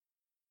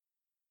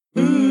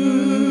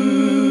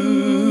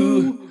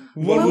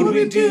What would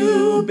we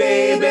do,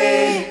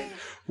 baby,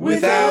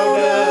 without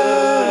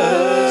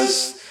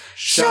us?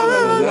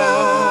 Sha-la-la.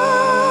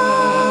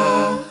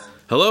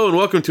 Hello and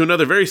welcome to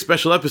another very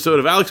special episode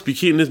of Alex B.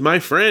 Keaton is My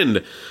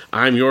Friend.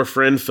 I'm your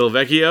friend Phil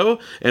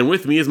Vecchio, and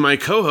with me is my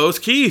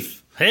co-host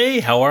Keith. Hey,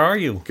 how are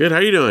you? Good, how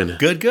are you doing?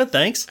 Good,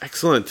 thanks.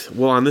 Excellent.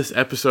 Well, on this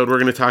episode, we're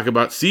going to talk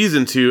about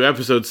Season 2,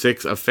 Episode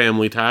 6 of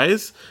Family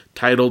Ties,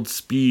 titled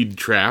Speed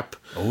Trap.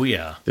 Oh,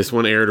 yeah. This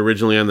one aired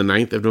originally on the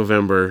 9th of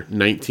November,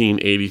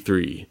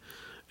 1983,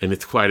 and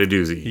it's quite a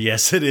doozy.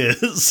 Yes, it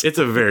is. It's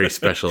a very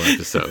special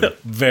episode.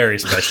 Very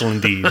special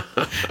indeed.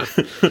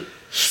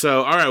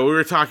 So, all right, we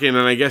were talking,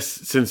 and I guess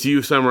since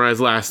you summarized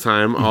last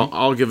time,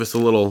 I'll give us a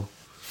little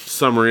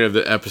summary of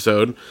the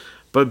episode.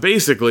 But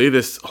basically,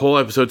 this whole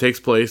episode takes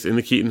place in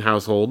the Keaton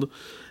household,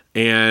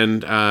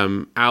 and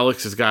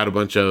Alex has got a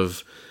bunch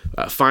of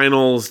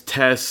finals,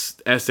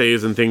 tests,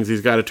 essays, and things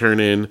he's got to turn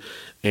in,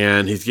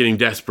 and he's getting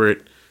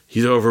desperate.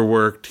 He's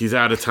overworked. He's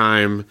out of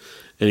time,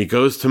 and he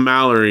goes to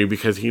Mallory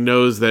because he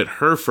knows that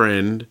her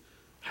friend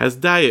has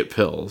diet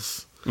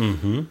pills,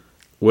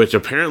 which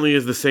apparently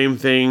is the same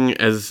thing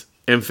as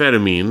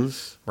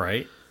amphetamines.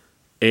 Right.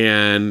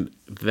 And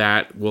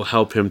that will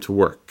help him to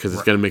work because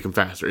it's going to make him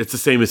faster. It's the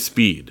same as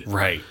speed.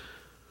 Right.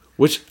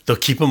 Which they'll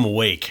keep him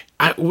awake.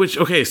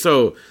 Okay,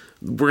 so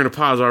we're going to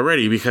pause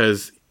already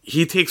because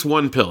he takes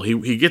one pill.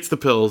 He gets the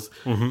pills.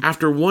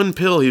 After one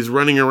pill, he's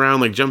running around,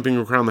 like jumping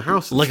around the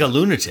house. Like a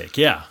lunatic,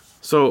 yeah.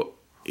 So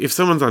if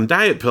someone's on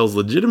diet pills,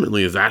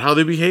 legitimately, is that how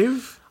they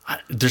behave?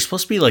 They're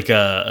supposed to be like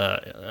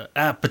a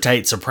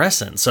appetite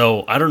suppressant.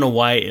 So I don't know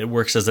why it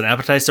works as an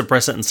appetite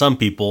suppressant in some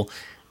people.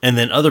 And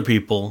then other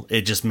people,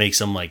 it just makes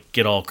them like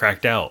get all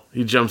cracked out.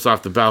 He jumps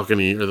off the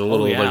balcony or the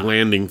little like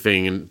landing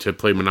thing to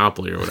play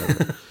Monopoly or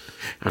whatever.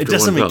 It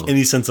doesn't make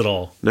any sense at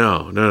all.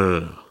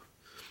 No.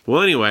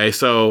 Well, anyway,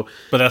 so...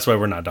 But that's why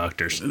we're not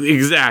doctors.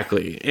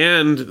 Exactly.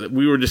 And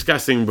we were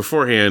discussing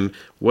beforehand,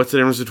 what's the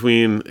difference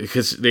between...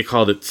 Because they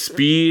called it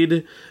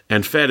speed,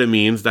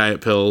 amphetamines,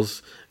 diet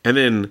pills, and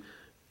then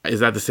is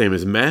that the same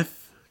as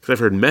meth? Because I've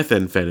heard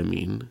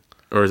methamphetamine.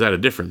 Or is that a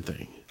different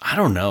thing? I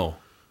don't know.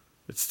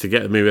 It's to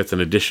get... Maybe that's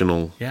an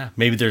additional... Yeah,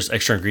 maybe there's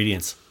extra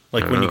ingredients.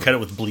 Like when you cut it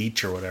with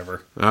bleach or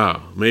whatever.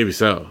 Oh, maybe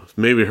so.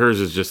 Maybe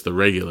hers is just the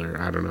regular.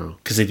 I don't know.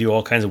 Because they do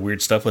all kinds of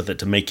weird stuff with it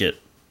to make it...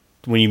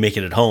 When you make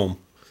it at home.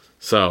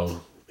 So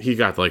he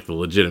got like the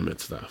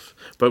legitimate stuff.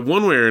 But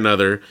one way or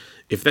another,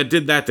 if that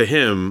did that to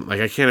him,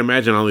 like I can't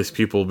imagine all these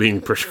people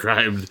being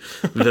prescribed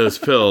those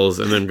pills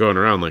and then going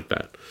around like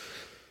that.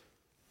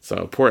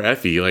 So poor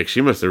Effie, like she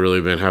must have really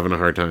been having a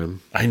hard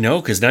time. I know,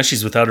 because now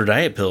she's without her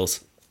diet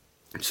pills.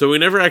 So we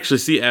never actually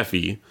see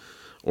Effie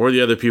or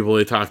the other people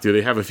they talk to.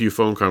 They have a few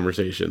phone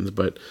conversations.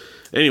 But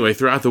anyway,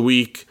 throughout the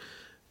week,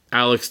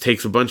 Alex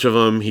takes a bunch of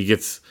them. He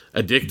gets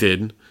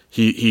addicted.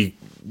 He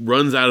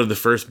runs out of the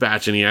first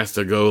batch and he has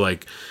to go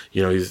like,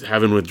 he's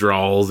having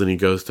withdrawals and he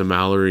goes to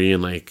Mallory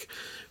and like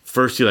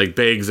first he like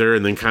begs her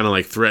and then kind of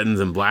like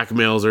threatens and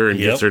blackmails her and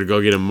gets her to go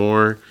get him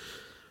more.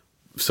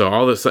 So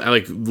all this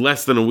like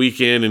less than a week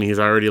in and he's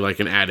already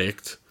like an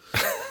addict.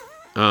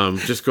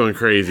 Just going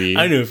crazy.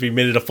 I knew if he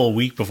made it a full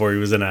week before he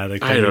was an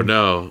addict. I don't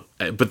know.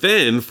 But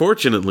then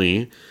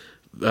fortunately,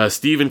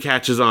 Steven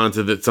catches on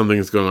to that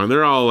something's going on.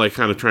 They're all like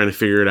kind of trying to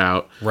figure it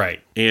out.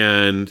 Right.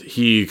 And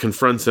he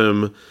confronts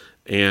him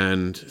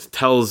and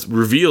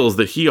reveals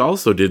that he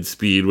also did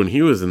speed when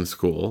he was in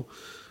school,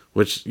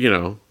 which,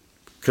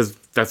 because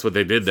that's what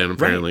they did then,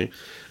 apparently. Right.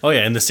 Oh,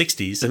 yeah, in the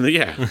 60s. And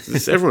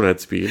everyone had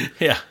speed.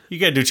 Yeah, you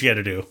gotta do what you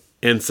gotta do.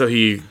 And so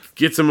he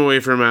gets him away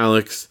from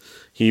Alex.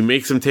 He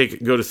makes him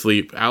go to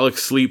sleep.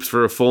 Alex sleeps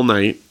for a full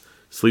night,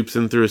 sleeps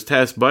in through his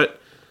test, but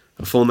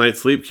a full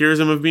night's sleep cures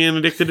him of being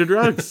addicted to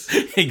drugs.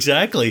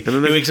 Exactly. And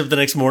then he wakes up the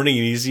next morning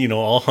and he's,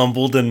 all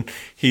humbled and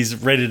he's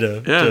ready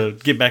to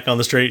get back on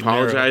the straight and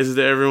narrow. Apologizes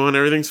to everyone.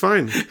 Everything's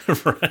fine.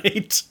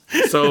 Right.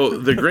 So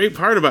the great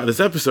part about this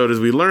episode is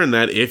we learn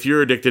that if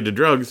you're addicted to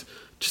drugs,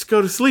 just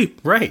go to sleep.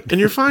 Right. And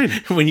you're fine.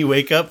 When you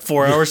wake up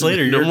 4 hours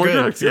later, no you're more good.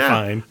 drugs. You're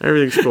fine.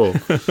 Everything's cool.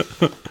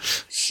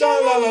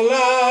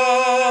 Sha-la-la-la.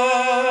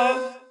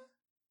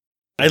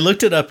 I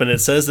looked it up and it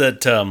says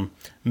that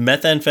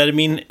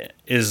methamphetamine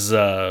is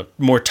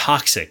more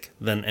toxic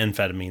than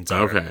amphetamines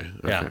are. Okay.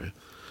 Yeah.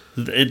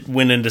 It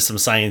went into some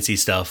sciencey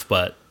stuff,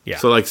 but yeah.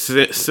 So like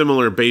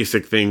similar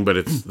basic thing, but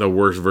it's the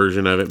worst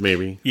version of it,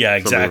 maybe. Yeah,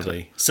 exactly.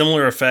 Like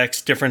similar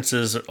effects,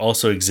 differences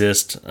also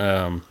exist.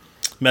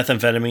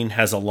 Methamphetamine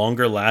has a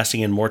longer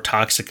lasting and more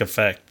toxic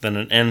effect than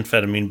an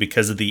amphetamine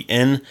because of the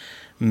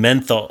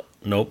methyl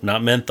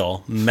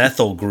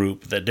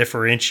group that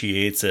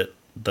differentiates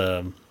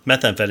the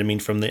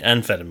methamphetamine from the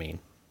amphetamine.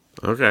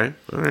 Okay,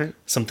 all right.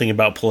 Something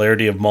about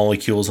polarity of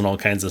molecules and all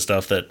kinds of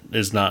stuff that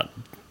is not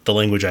the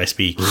language I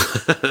speak.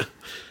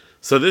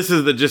 So this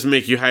is the just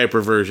make you hyper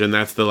version.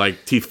 That's the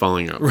like teeth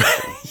falling out.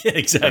 Yeah,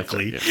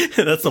 exactly.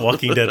 That's the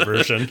Walking Dead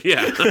version.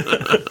 Yeah.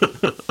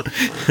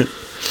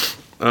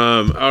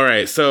 All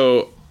right.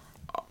 So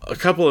a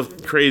couple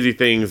of crazy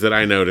things that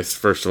I noticed.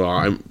 First of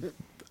all,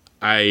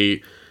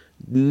 I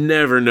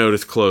never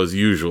notice clothes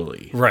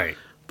usually. Right.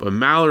 But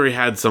Mallory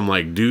had some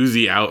like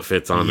doozy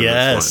outfits on in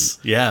this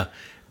one. Yeah.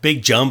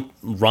 Big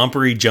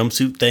rompery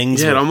jumpsuit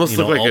things. Yeah, it almost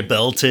looked like all a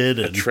belted.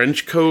 A And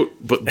trench coat,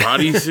 but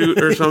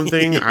bodysuit or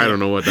something. I don't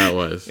know what that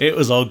was. it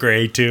was all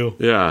gray, too.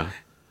 Yeah.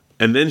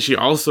 And then she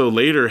also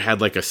later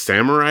had like a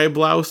samurai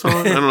blouse on.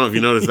 I don't know if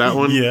you noticed that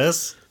one.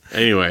 Yes.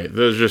 Anyway,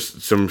 there's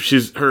just some.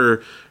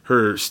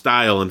 Her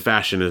style and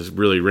fashion is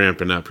really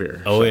ramping up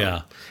here. Oh,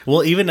 yeah.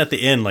 Well, even at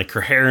the end, like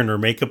her hair and her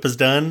makeup is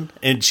done,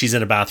 and she's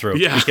in a bathrobe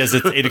because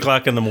it's 8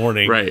 o'clock in the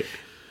morning. Right.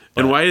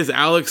 And why is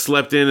Alex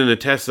slept in and a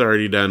test's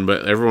already done,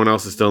 but everyone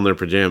else is still in their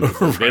pajamas?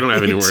 They don't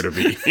have anywhere to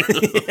be.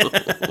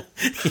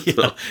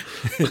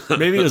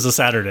 Maybe it was a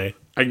Saturday.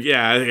 I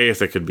guess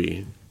that could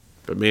be.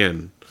 But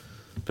man,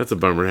 that's a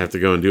bummer to have to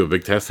go and do a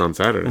big test on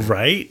Saturday.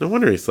 Right? No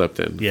wonder he slept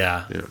in.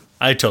 Yeah.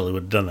 I totally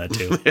would have done that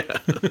too.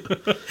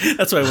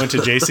 That's why I went to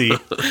JC.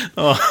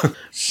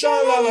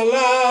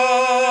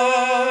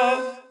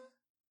 Sha-la-la-la.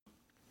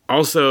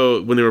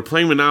 Also, when they were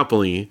playing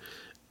Monopoly,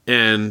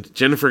 and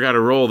Jennifer got a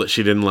role that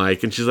she didn't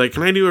like, and she's like,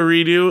 "Can I do a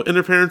redo?" And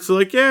her parents are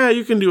like, "Yeah,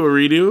 you can do a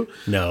redo."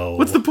 No.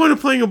 What's the point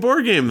of playing a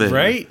board game then?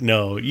 Right?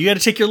 No. You got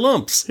to take your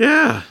lumps.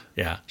 Yeah.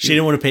 Yeah. She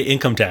didn't want to pay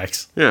income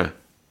tax. Yeah.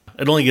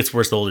 It only gets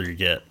worse the older you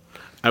get.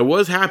 I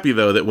was happy,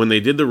 though, that when they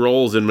did the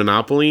rolls in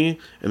Monopoly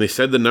and they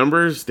said the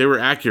numbers, they were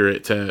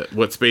accurate to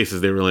what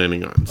spaces they were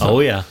landing on. So Oh,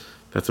 yeah.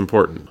 that's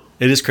important.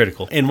 It is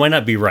critical. And why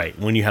not be right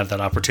when you have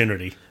that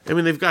opportunity? I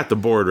mean, they've got the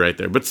board right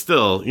there, but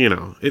still,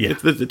 Yeah.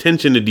 it's the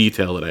attention to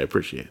detail that I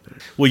appreciate there.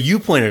 Well, you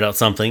pointed out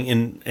something,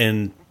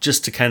 and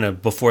just to kind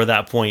of before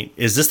that point,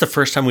 is this the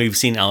first time we've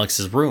seen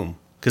Alex's room?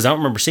 Because I don't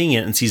remember seeing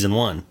it in season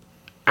 1.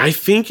 I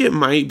think it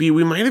might be.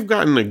 We might have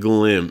gotten a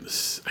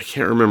glimpse. I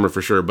can't remember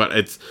for sure, but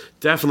it's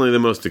definitely the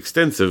most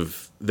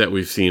extensive that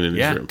we've seen in his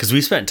Yeah, room. because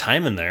we spent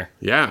time in there.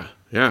 Yeah.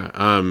 He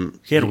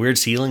had a weird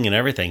ceiling and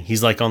everything.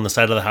 He's like on the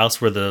side of the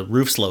house where the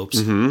roof slopes.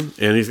 And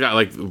he's got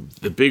like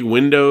the big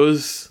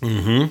windows,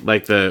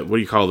 like what do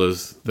you call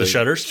those? The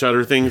shutters?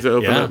 Shutter things that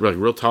open Yeah. up, like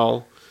real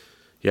tall.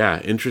 Yeah,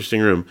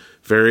 interesting room.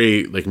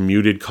 Very like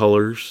muted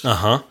colors.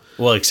 Uh-huh.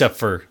 Well, except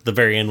for the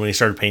very end when he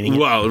started painting it.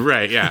 Well,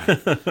 right, yeah.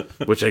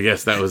 Which I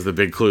guess that was the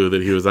big clue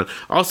that he was on.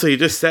 Also, he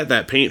just set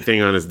that paint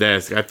thing on his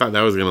desk. I thought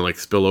that was going to like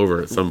spill over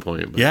at some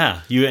point. But.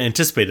 Yeah, you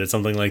anticipated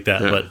something like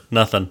that, but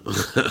nothing.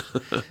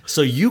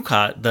 So you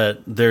caught that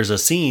there's a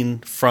scene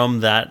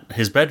from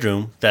his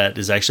bedroom that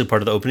is actually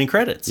part of the opening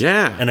credits.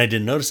 Yeah. And I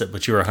didn't notice it,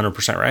 but you were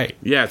 100% right.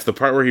 Yeah, it's the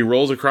part where he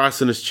rolls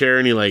across in his chair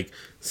and he like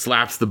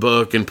slaps the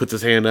book and puts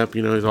his hand up.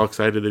 He's all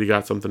excited that he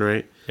got something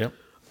right. Yep.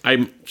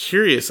 I'm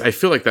curious. I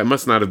feel like that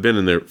must not have been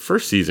in their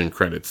first season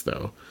credits,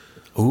 though.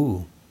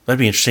 Ooh, that'd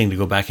be interesting to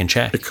go back and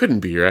check. It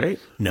couldn't be, right?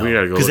 No, We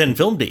gotta go because they look. hadn't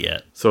filmed it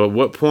yet. So at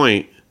what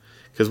point,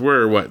 because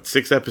we're,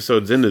 6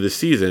 episodes into the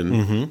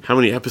season, how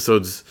many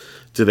episodes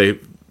do they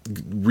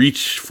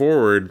reach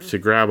forward to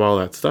grab all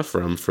that stuff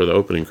from for the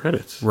opening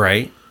credits?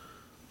 Right.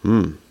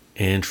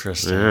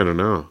 Interesting. Yeah, I don't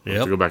know. I'll have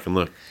Yep. to go back and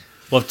look.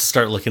 We'll have to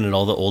start looking at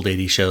all the old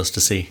 80s shows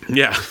to see.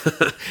 Yeah.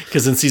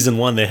 Because in season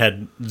 1, they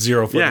had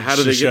zero footage Yeah, how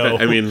did they to show. get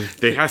that? I mean,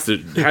 they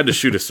had to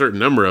shoot a certain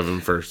number of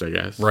them first, I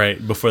guess.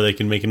 Right, before they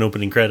can make an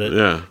opening credit.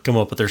 Yeah. Come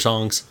up with their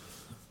songs.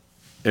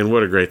 And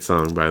what a great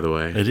song, by the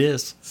way. It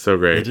is. So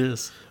great. It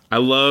is. I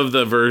love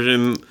the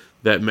version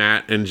that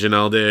Matt and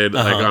Janelle did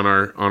like on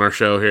our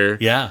show here.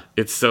 Yeah.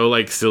 It's so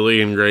like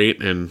silly and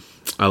great, and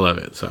I love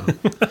it. So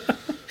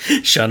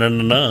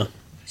Sha-na-na-na.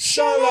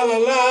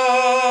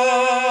 Sha-la-la-la.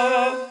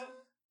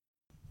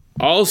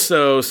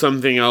 also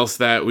something else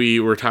that we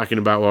were talking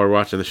about while we were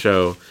watching the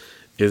show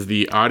is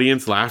the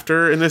audience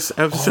laughter in this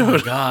Oh, my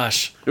episode.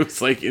 gosh. It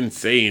was like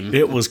insane.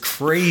 It was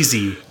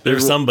crazy.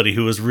 There's somebody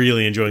who was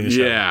really enjoying the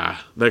show. Yeah,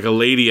 like a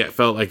lady. It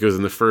felt like it was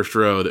in the first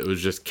row that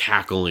was just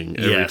cackling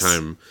every Yes.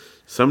 time.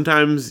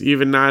 Sometimes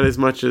even not as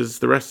much as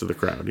the rest of the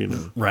crowd.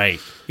 Right.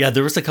 Yeah,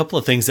 there was a couple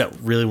of things that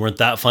really weren't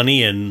that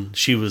funny, and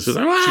she was...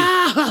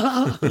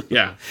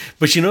 Yeah.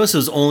 But you notice it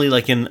was only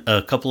like in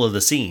a couple of the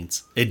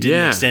scenes. It didn't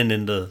Yeah. extend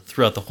into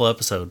throughout the whole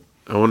episode.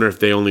 I wonder if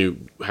they only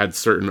had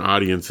certain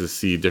audiences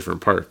see different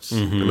parts.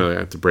 I know they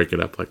had to break it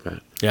up like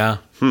that. Yeah.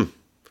 No,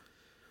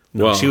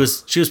 Well, she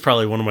was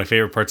probably one of my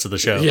favorite parts of the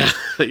show. Yeah,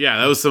 yeah,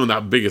 that was some of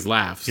the biggest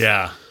laughs.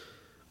 Yeah.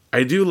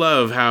 I do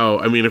love how,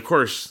 I mean, of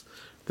course,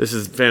 this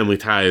is Family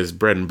Ties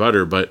bread and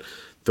butter, but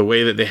the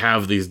way that they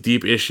have these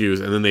deep issues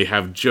and then they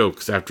have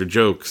jokes after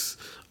jokes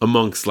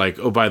amongst like,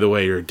 oh, by the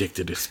way, you're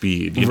addicted to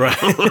speed. Right.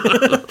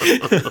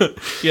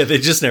 Yeah, they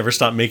just never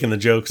stopped making the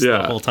jokes the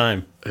Yeah. whole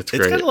time. It's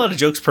It's got great. a lot of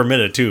jokes per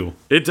minute, too.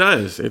 It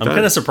does. It I'm kind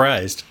of does.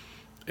 surprised.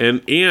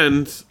 And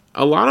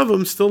a lot of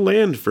them still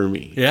land for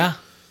me. Yeah.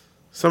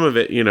 Some of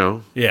it,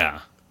 Yeah.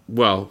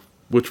 well,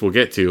 which we'll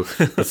get to,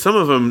 but some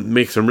of them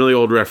make some really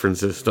old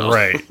references still.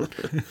 Right.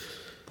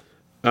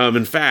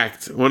 In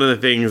fact, one of the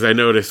things I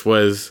noticed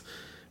was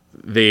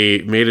they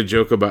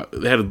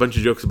had a bunch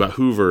of jokes about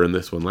Hoover in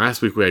this one.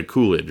 Last week we had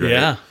Coolidge, right?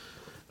 Yeah.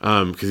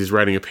 because he's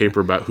writing a paper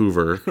about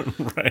Hoover.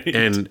 Right.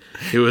 And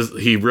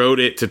he wrote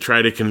it to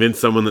try to convince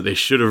someone that they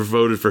should have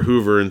voted for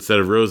Hoover instead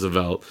of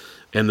Roosevelt.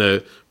 And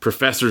the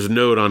professor's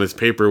note on his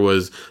paper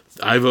was,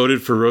 "I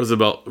voted for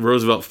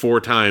Roosevelt 4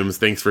 times.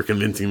 Thanks for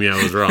convincing me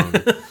I was wrong."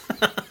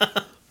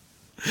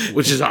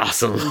 Which is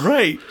awesome.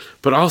 Right.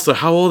 But also,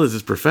 how old is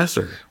this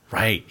professor?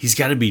 Right. He's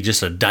got to be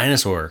just a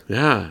dinosaur.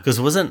 Yeah. Because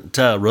wasn't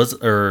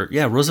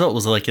Roosevelt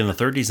was like in the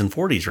 30s and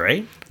 40s,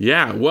 right?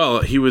 Yeah.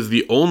 Well, he was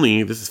the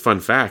only, this is fun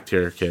fact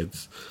here,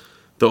 kids,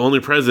 the only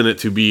president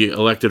to be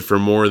elected for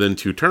more than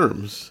 2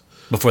 terms.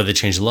 Before they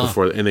changed the law.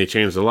 And they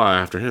changed the law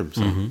after him.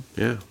 So,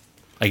 yeah.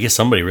 I guess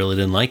somebody really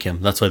didn't like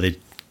him. That's why they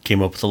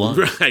came up with the law.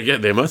 I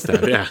guess they must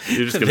have, yeah.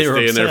 You're just going to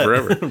stay in there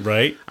forever.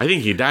 Right? I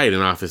think he died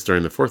in office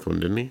during the 4th one,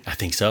 didn't he? I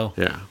think so.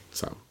 Yeah.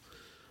 So,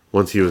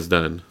 once he was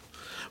done.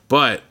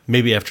 But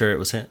Maybe after he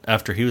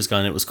was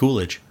gone, it was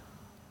Coolidge.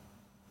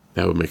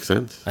 that would make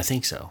sense. I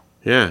think so.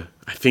 Yeah.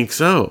 I think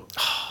so.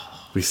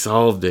 We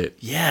solved it.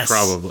 Yes.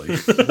 Probably.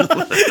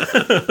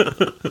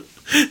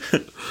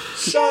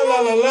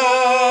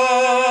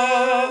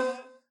 Sha-la-la-la.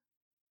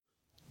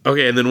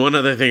 Okay, and then one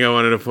other thing I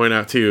wanted to point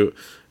out too.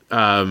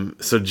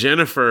 So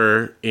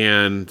Jennifer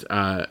and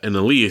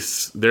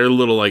Elise, their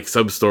little like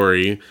sub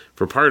story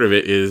for part of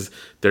it is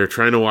they're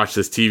trying to watch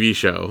this TV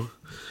show,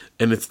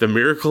 and it's The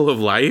Miracle of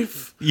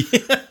Life,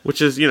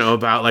 which is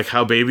about like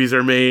how babies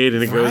are made,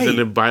 and it goes Right.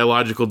 into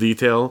biological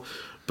detail.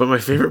 But my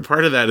favorite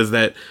part of that is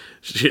that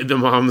the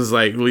mom's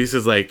like,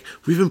 Lisa's like,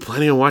 "We've been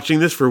planning on watching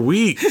this for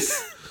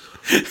weeks."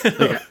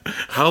 Like,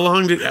 how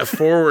long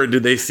forward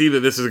did they see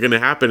that this was going to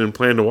happen and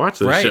plan to watch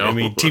this Right. show? I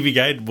mean, TV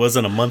Guide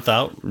wasn't a month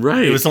out.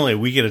 Right. It was only a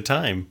week at a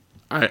time.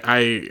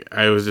 I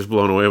was just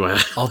blown away by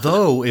that.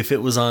 Although, if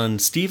it was on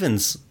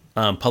Steven's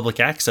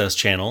public access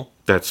channel,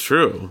 That's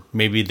true.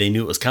 maybe they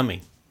knew it was coming.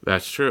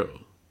 That's true.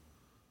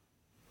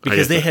 Because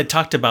guess they that- had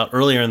talked about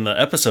earlier in the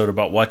episode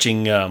about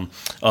watching a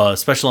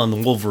special on the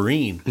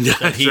Wolverine that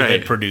That's he right.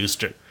 had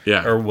produced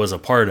Yeah. or was a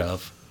part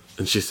of.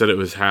 And she said it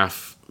was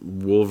half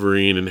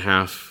Wolverine and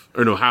half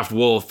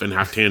wolf and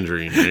half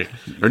tangerine, right?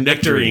 Or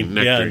nectarine.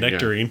 Yeah,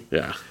 nectarine.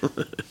 Yeah.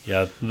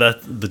 Yeah,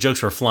 the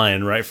jokes were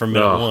flying right from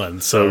minute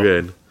one. So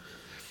good.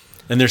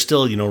 And they're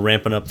still,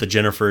 ramping up the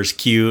Jennifer's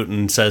cute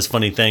and says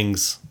funny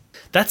things.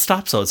 That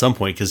stops though at some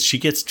point because she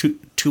gets too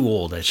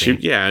old, I think.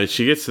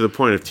 She gets to the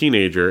point of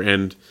teenager,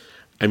 and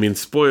I mean,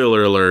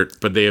 spoiler alert,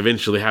 but they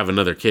eventually have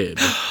another kid.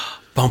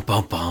 Bum,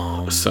 bum,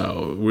 bum.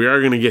 So we are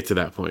going to get to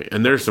that point,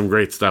 and there's some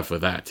great stuff with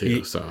that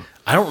too. So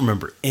I don't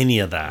remember any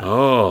of that.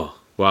 oh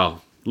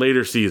well,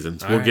 later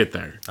seasons we'll right. get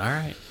there. All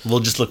right. We'll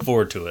just look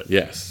forward to it.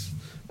 Yes,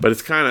 but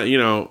it's kind of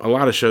a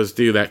lot of shows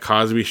do that.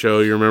 Cosby Show,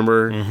 you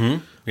remember? Mm-hmm.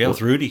 Yeah,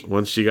 with Rudy.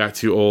 Once she got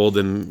too old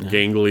and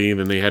gangly,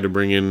 then they had to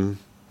bring in,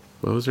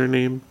 what was her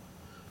name?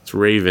 It's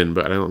Raven,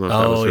 but I don't know if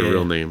that was her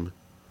real name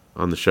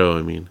on the show.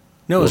 I mean,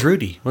 No, it was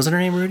Rudy. Wasn't her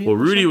name Rudy? well,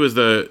 Rudy was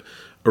the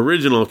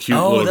original cute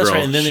little that's girl.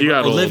 right. And then she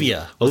got old.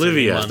 Olivia. was her name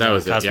Olivia, on that the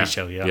was it. Cosby Yeah.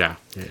 Show, Yeah.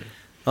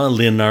 Oh,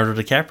 Leonardo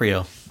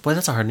DiCaprio. Boy,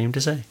 that's a hard name to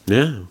say.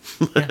 Yeah.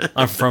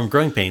 From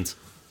Growing Pains.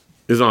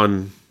 Is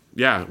on.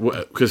 Yeah,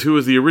 because who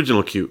was the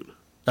original cute?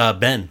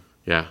 Ben.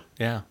 Yeah.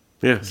 Yeah.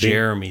 Yeah. see?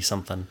 Jeremy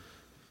something.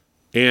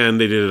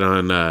 And they did it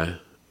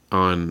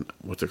on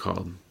what's it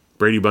called?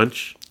 Brady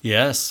Bunch.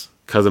 Yes.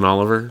 Cousin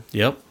Oliver.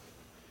 Yep.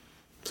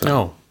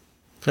 No.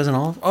 Cousin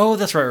Oliver? Oh,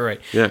 that's right.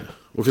 Yeah. Well,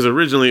 because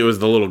originally it was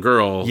the little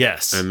girl.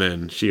 Yes. And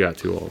then she got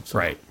too old. So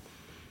Right.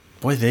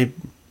 Boy,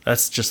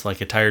 that's just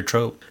like a tired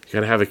trope. you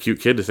gotta have a cute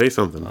kid to say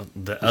something.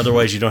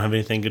 Otherwise, you don't have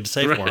anything good to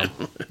say for Right.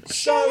 them.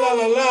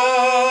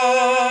 Sha-la-la-la.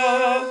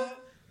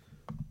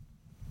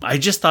 I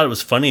just thought it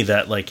was funny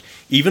that, like,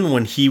 even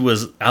when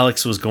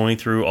Alex was going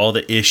through all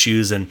the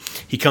issues and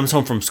he comes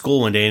home from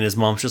school one day and his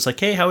mom's just like,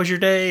 "Hey, how was your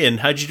day? And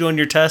how'd you do on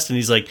your test?" And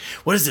he's like,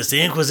 "What is this, the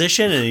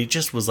Inquisition?" And he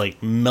just was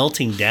like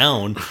melting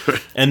down.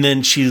 And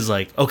then she's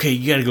like, "Okay,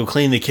 you got to go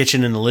clean the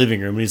kitchen and the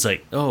living room." And he's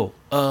like, "Oh,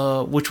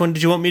 which one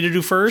did you want me to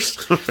do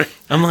first?"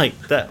 I'm like,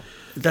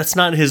 that's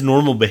not his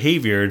normal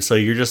behavior. And so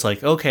you're just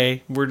like,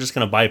 okay, we're just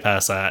going to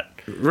bypass that.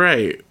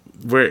 Right.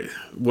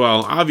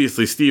 Well,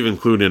 obviously Steve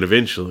included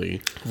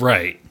eventually,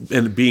 Right.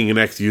 and being an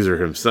ex-user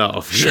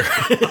himself. Sure.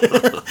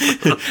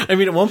 I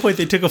mean, at one point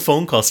they took a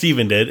phone call,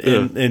 Steven did,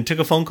 and took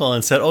a phone call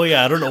and said, "Oh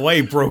yeah, I don't know why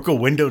he broke a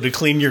window to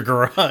clean your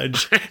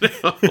garage."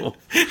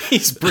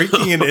 He's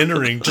breaking and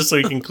entering just so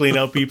he can clean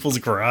out people's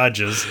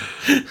garages.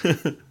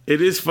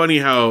 It is funny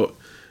how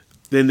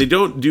then they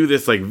don't do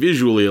this like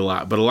visually a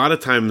lot, but a lot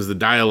of times the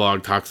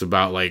dialogue talks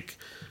about like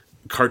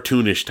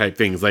cartoonish type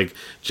things. Like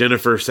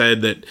Jennifer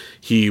said that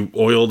he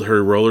oiled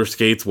her roller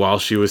skates while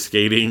she was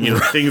skating,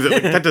 things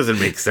that doesn't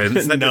make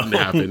sense. That No. didn't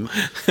happen.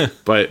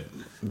 But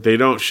they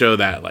don't show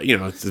that, like,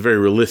 it's very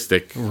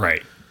realistic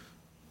Right.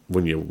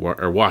 when you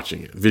are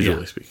watching it,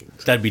 visually speaking.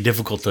 That'd be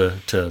difficult to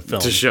film.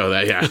 To show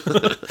that,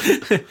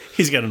 yeah.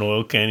 He's got an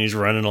oil can. He's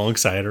running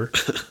alongside her.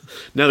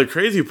 Now the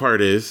crazy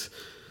part is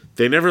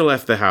they never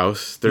left the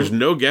house. There's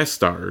no guest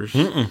stars.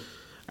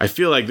 I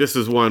feel like this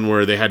is one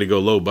where they had to go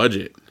low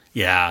budget.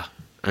 Yeah.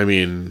 I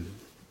mean,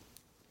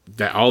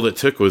 that all that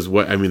took was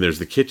what I mean. There's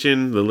the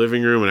kitchen, the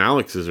living room, and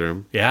Alex's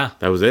room. Yeah,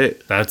 That was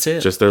it. that's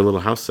it. Just their little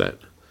house set.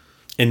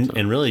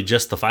 And really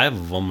just the 5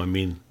 of them. I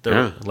mean, they're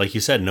Yeah. like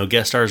you said, no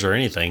guest stars or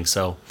anything.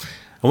 So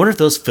I wonder if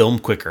those film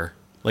quicker.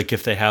 Like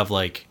if they have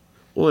like,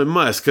 Well, it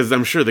must, because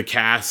I'm sure the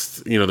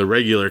cast, the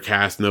regular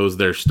cast knows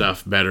their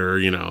stuff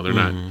better. They're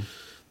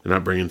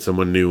not bringing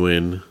someone new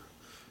in,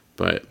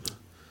 but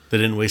they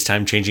didn't waste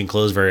time changing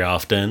clothes very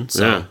often.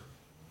 So yeah.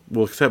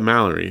 Well, except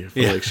Mallory. I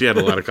feel like she had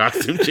a lot of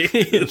costume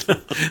changes.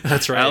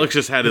 that's right. Alex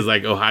just had his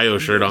like Ohio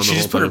shirt on she the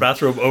whole just put her time.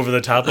 bathrobe over the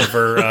top of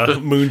her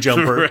moon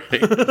jumper.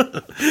 Right.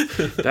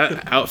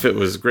 That outfit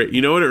was great.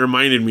 You know what it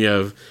reminded me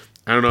of?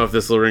 I don't know if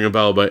this will ring a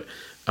bell, but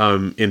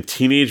in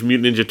Teenage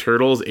Mutant Ninja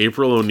Turtles,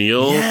 April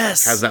O'Neil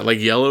Yes. has that like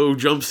yellow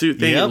jumpsuit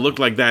thing. Yep. It looked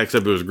like that,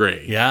 except it was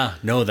gray. Yeah,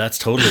 no, that's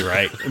totally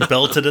right.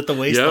 Belted at the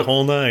waist, Yep. the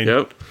whole nine.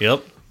 Yep.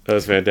 Yep. That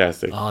was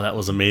fantastic. Oh, that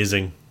was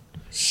amazing.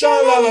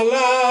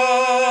 Sha-la-la-la.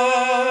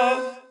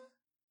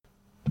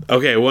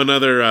 Okay, one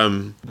other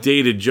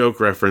dated joke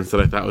reference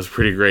that I thought was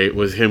pretty great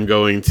was him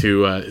going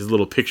to his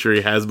little picture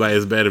he has by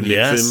his bed of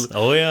Yes. Nixon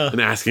Oh, yeah.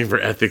 and asking for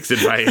ethics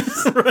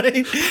advice.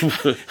 Right?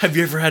 Have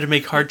you ever had to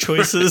make hard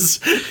choices?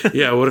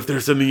 Yeah, what if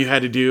there's something you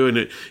had to do and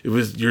it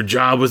was your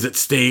job was at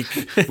stake?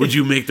 Would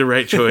you make the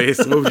right choice?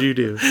 What would you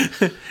do?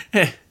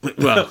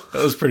 Well,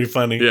 That was pretty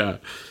funny. yeah.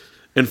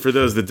 And for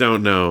those that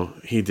don't know,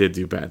 he did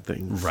do bad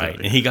things. Right.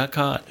 So, And he got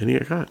caught. and he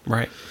got caught.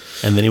 Right.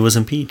 And then he was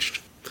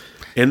impeached.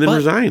 And then But-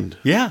 resigned.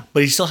 Yeah.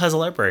 But he still has a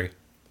library.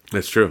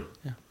 That's true.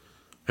 Yeah.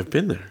 I've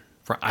been there.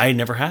 I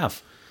never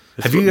have.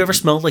 Have you ever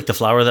smelled like the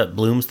flower that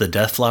blooms, the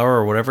death flower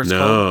or whatever it's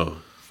called?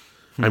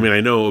 No. I mean, I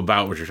know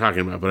about what you're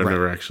talking about, but I've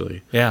never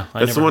actually. Yeah. I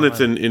That's never the one have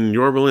that's in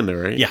Yorba Linda,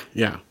 right? Yeah.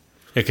 Yeah. Yeah,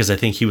 because I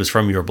think he was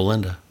from your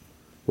Belinda.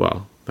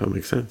 Well, that would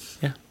make sense.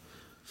 Yeah.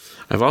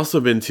 I've also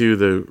been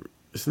to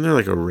isn't there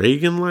like a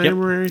Reagan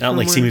library? Out in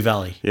like somewhere? Simi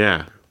Valley.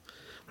 Yeah.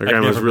 My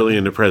grandma's never really been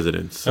into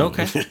presidents. so-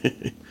 Okay.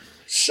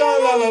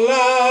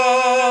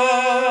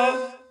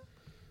 Sha-la-la-la.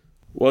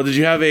 Well, did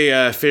you have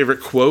a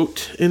favorite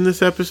quote in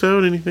this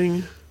episode?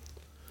 Anything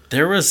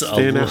There was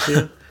stand out to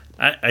you?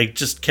 I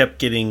just kept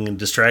getting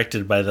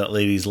distracted by that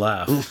lady's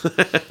laugh.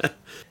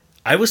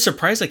 I was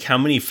surprised like how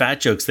many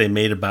fat jokes they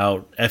made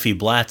about Effie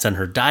Blatz and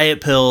her diet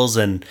pills,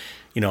 and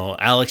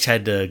Alex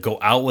had to go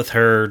out with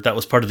her. That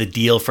was part of the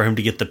deal for him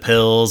to get the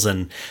pills,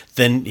 and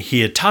then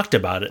he had talked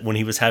about it when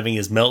he was having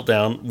his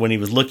meltdown when he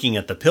was looking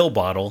at the pill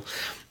bottle.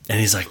 And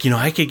he's like,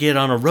 I could get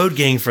on a road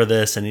gang for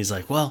this. And he's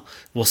like, well,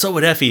 so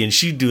would Effie, and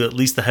she'd do at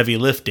least the heavy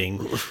lifting.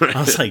 I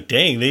was like,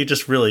 dang, they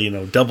just really,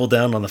 doubled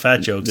down on the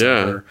fat jokes.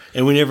 Yeah. On her.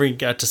 And we never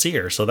got to see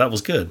her, so that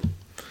was good.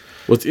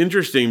 Well, it's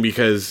interesting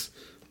because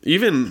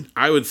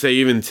I would say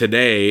even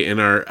today, in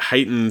our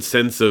heightened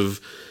sense of,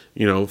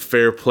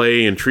 fair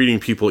play and treating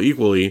people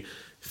equally,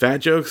 fat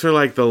jokes are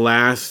like the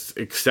last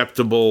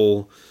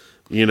acceptable,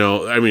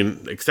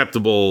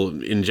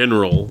 acceptable in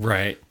general.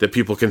 Right. That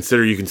people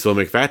consider you can still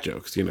make fat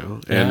jokes,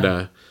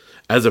 And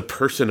as a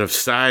person of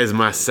size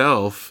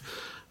myself,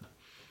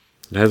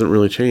 it hasn't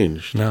really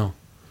changed. No.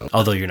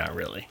 Although you're not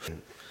really.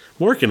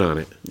 Working on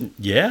it.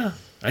 Yeah.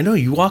 I know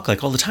you walk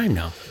like all the time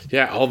now.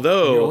 Yeah,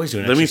 although, You're always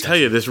doing let me exercise. tell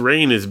you, this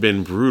rain has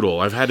been brutal.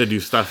 I've had to do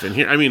stuff in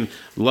here. I mean,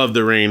 love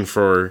the rain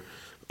for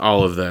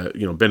all of the,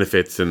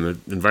 benefits in the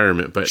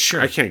environment, but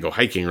Sure. I can't go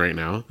hiking right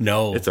now.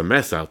 No. It's a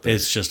mess out there.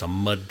 It's just a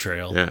mud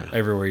trail Yeah.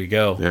 everywhere you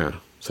go. Yeah,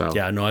 so.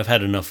 Yeah, no, I've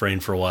had enough rain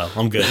for a while.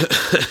 I'm good.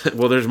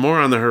 Well, there's more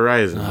on the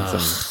horizon.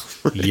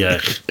 so.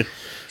 Yuck.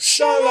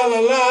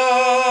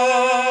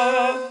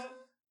 Sha-la-la-la.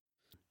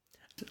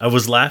 I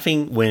was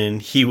laughing when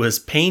he was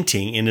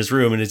painting in his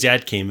room and his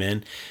dad came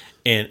in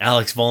and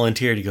Alex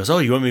volunteered. He goes, "Oh,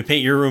 you want me to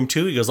paint your room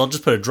too?" He goes, "I'll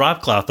just put a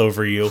drop cloth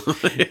over you.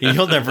 And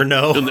you'll never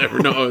know." You'll never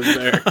know I was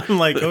there. I'm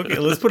like, okay,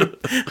 let's put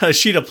a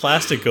sheet of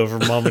plastic over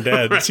mom and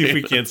dad and see if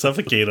we can't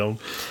suffocate them.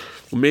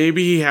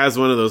 Maybe he has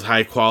one of those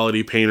high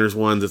quality painters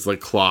ones that's like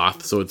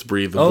cloth, so it's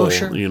breathable. Oh,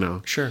 sure.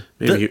 Sure.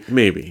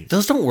 Maybe.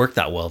 Those don't work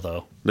that well,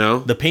 though. No?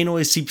 The paint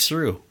always seeps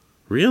through.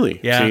 Really?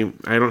 Yeah. See,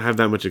 I don't have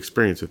that much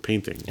experience with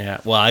painting. Yeah.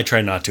 Well, I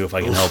try not to if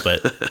I can help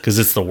it because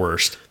it's the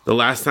worst. The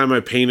last time I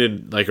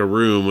painted like a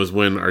room was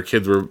when our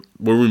kids when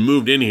we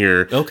moved in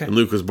here. Okay. And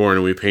Luke was born,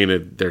 and we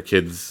painted their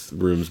kids'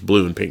 rooms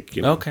blue and pink.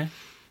 Okay.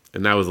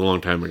 And that was a long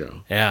time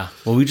ago. Yeah.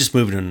 Well, we just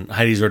moved and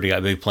Heidi's already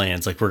got big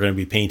plans. Like, we're going to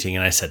be painting.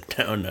 And I said,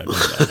 no. No.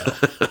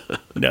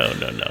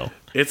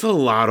 It's a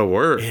lot of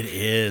work. It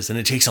is. And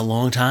it takes a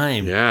long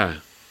time. Yeah.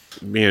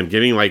 Man,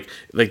 getting like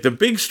the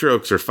big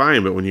strokes are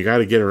fine, but when you got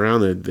to get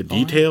around the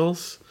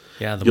details,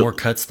 Yeah. The more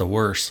cuts, the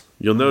worse.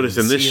 you'll notice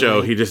in this show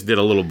ceiling. he just did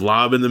a little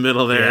blob in the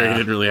middle there. Yeah. He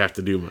didn't really have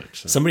to do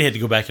much. So. Somebody had to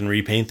go back and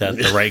repaint that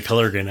the right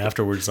color again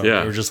afterwards.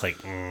 Yeah. We were just like,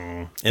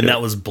 And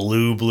that was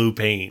blue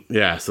paint.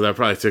 Yeah, so that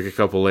probably took a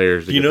couple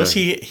layers. To You get notice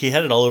that. he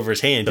had it all over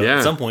his hand. Yeah.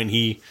 At some point,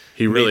 he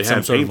really made some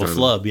had sort of paint a on it.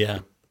 flub. Yeah.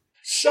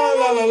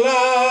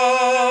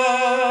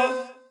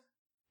 Sha-la-la-la.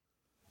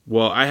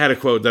 Well, I had a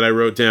quote that I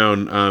wrote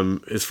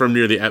down. It's from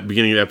near the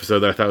beginning of the episode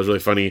that I thought was really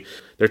funny.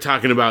 They're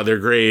talking about their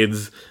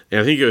grades,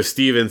 and I think it was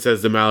Steven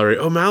says to Mallory,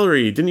 "Oh,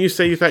 Mallory, didn't you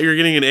say you thought you were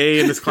getting an A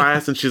in this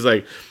class?" And she's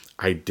like,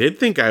 I did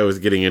think I was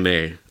getting an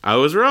A. I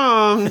was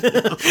wrong.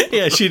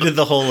 Yeah, she did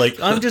the whole like,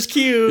 I'm just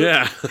cute.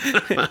 Yeah.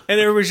 And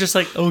everybody's just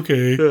like,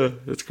 okay. Yeah,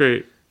 that's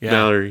great. Yeah.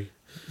 Mallory.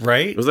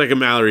 Right? It was like a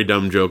Mallory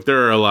dumb joke.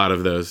 There are a lot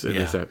of those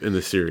in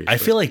this series. I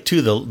feel like,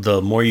 too,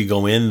 the more you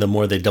go in, the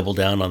more they double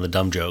down on the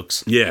dumb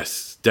jokes.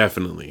 Yes,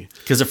 definitely.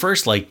 Because at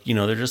first, like,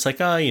 they're just like,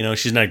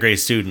 she's not a great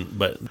student.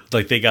 But,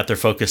 like, they got their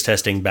focus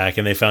testing back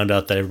and they found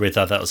out that everybody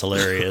thought that was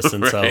hilarious.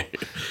 And Right.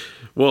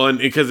 Well, and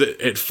because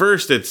at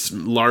first it's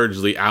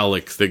largely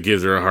Alex that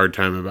gives her a hard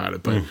time about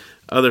it, but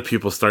other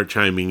people start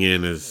chiming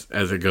in as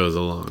it goes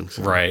along.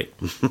 So. Right.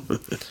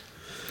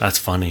 That's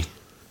funny.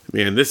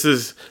 Man, this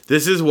is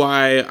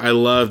why I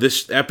love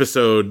this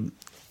episode.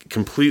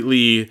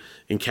 Completely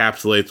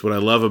encapsulates what I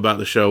love about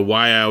the show.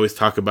 Why I always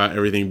talk about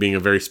everything being a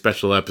very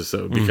special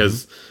episode,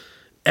 because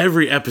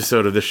every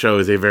episode of the show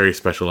is a very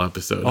special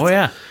episode. Oh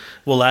yeah.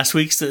 Well, last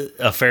week's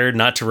affair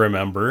not to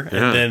remember,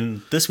 and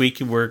then this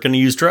week we're going to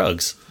use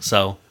drugs.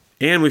 So,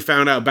 and we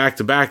found out back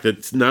to back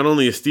that not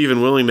only is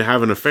Steven willing to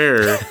have an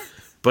affair,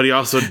 but he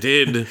also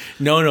did.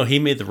 No, he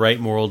made the right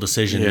moral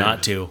decision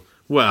not to.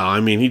 Well, I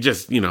mean, he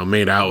just,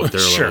 made out with her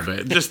a little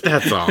bit. Just,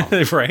 that's all.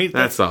 Right?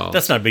 That's all.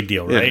 That's not a big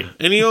deal, right? Yeah.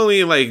 And he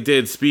only,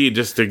 did speed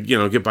just to,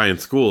 get by in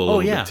school a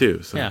little bit,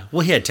 too. So. Yeah.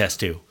 Well, he had tests,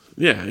 too.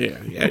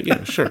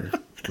 Yeah, sure.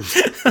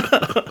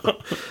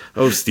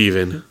 Oh,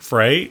 Steven.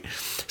 Right?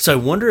 So I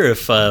wonder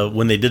if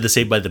when they did the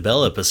Saved by the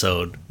Bell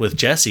episode with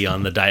Jesse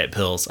on the diet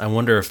pills, I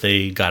wonder if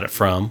they got it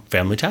from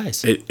Family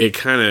Ties. It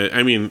kind of,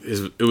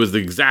 it was the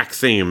exact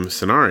same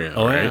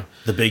scenario, right? Yeah.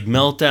 The big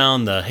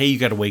meltdown, hey, you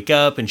got to wake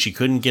up, and she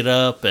couldn't get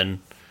up, and...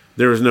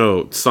 There was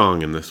no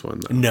song in this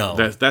one, though. No.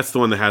 That's the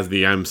one that has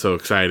the I'm so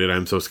excited,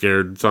 I'm so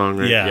scared song,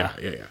 right? Yeah.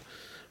 Yeah.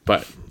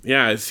 But,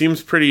 yeah, it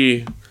seems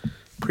pretty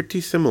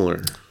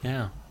similar.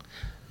 Yeah.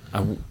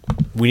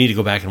 We need to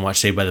go back and watch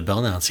Saved by the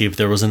Bell now and see if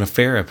there was an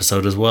affair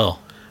episode as well.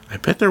 I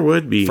bet there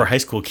would be. For high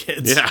school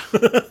kids. Yeah.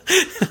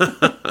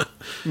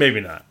 Maybe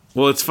not.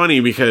 Well, it's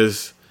funny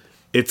because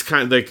it's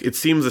kind of like, it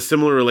seems a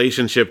similar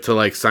relationship to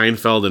like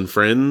Seinfeld and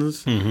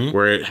Friends,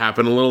 where it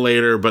happened a little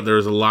later, but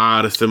there's a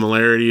lot of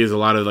similarities, a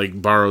lot of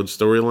like borrowed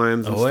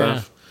storylines and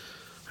stuff.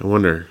 Yeah. I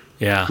wonder.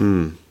 Yeah.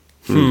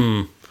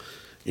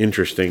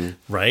 Interesting.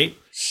 Right?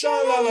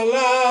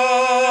 Sha-la-la-la.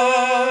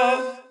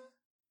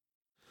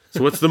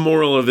 So what's the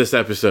moral of this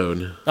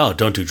episode? Oh,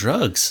 don't do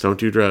drugs. Don't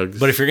do drugs.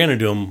 But if you're going to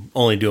do them,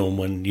 only do them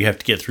when you have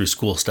to get through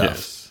school stuff.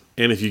 Yes.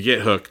 And if you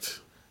get hooked,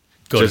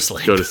 Go to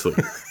sleep. Go to sleep.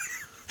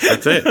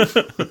 That's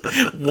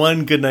it.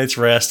 One good night's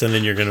rest, and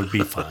then you're going to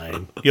be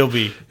fine. You'll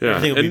be...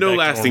 everything will And be no back to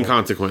lasting normal.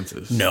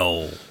 consequences.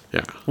 No.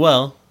 Yeah.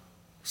 Well,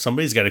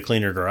 somebody's got to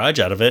clean their garage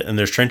out of it, and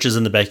there's trenches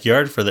in the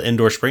backyard for the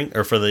indoor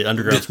or for the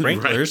underground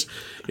sprinklers.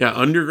 Right. Yeah,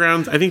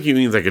 underground, I think he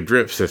means like a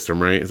drip system,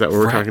 right? Is that what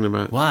we're talking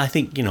about? Well, I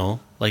think,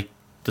 like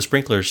the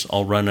sprinklers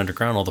all run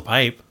underground, all the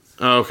pipe.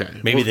 Oh, okay.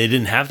 Maybe they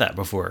didn't have that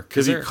before.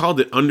 Because he called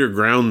it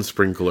underground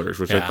sprinklers,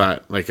 which I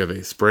thought, are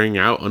they spraying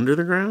out under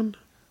the ground?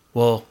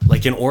 Well,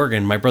 like in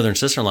Oregon, my brother and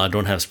sister-in-law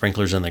don't have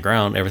sprinklers in the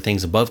ground.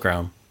 Everything's above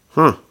ground.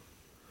 Huh.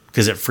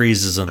 Because it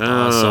freezes and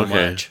thaws so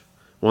much.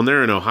 Well,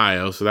 they're in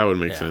Ohio, so that would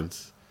make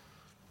sense.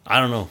 I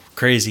don't know.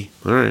 Crazy.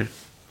 All right.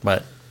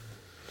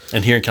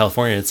 And here in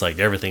California, it's like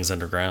everything's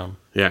underground.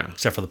 Yeah.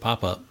 Except for the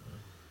pop-up.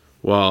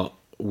 Well,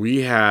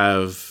 we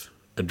have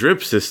a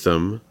drip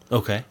system.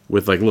 Okay.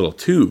 With like little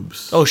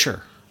tubes. Oh,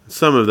 sure.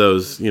 Some of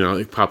those,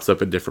 it pops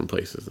up at different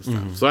places and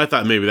stuff. So I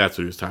thought maybe that's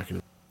what he was talking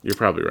about. You're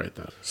probably right,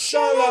 though.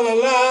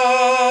 Sha-la-la-la.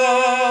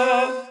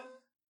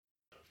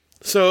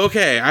 So,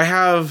 okay, I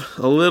have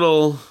a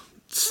little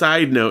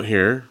side note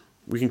here.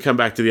 We can come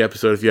back to the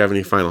episode if you have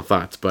any final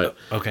thoughts. But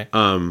okay.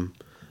 A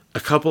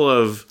couple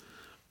of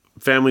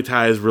Family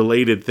Ties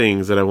related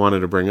things that I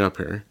wanted to bring up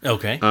here.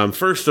 Okay.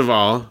 First of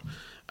all,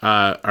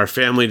 our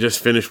family just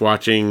finished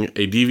watching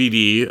a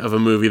DVD of a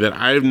movie that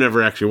I've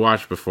never actually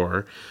watched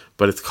before,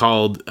 but it's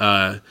called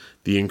The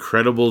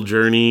Incredible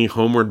Journey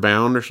Homeward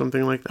Bound or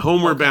something like that.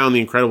 Homeward Bound,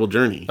 The Incredible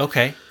Journey.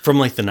 Okay. From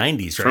like the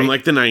 90s, right? From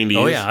like the 90s.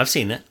 Oh, yeah. I've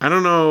seen it. I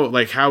don't know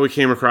like how we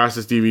came across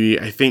this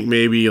DVD. I think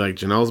maybe like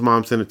Janelle's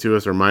mom sent it to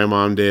us or my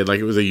mom did. Like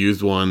it was a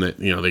used one that,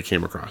 they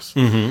came across.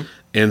 Mm-hmm.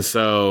 And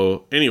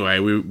so anyway,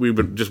 we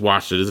just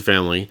watched it as a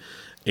family.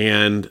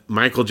 And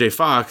Michael J.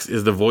 Fox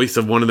is the voice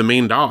of one of the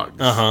main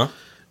dogs. Uh-huh.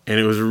 And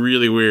it was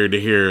really weird to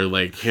hear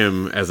like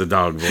him as a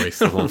dog voice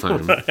the whole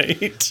time.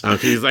 Right.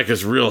 He's like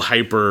this real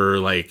hyper,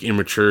 like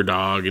immature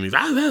dog, and he's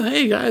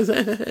hey guys.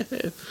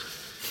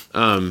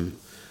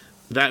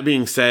 That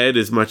being said,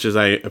 as much as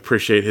I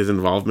appreciate his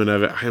involvement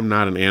of it, I am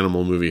not an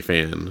animal movie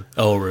fan.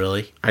 Oh,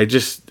 really?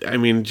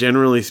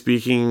 Generally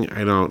speaking,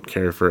 I don't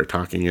care for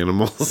talking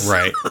animals.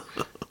 Right.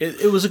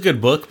 It was a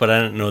good book, but I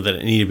don't know that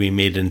it needed to be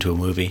made into a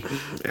movie.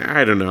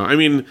 I don't know.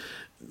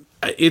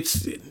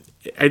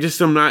 I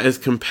just am not as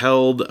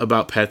compelled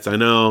about pets. I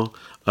know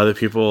other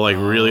people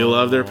really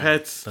love their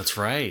pets. That's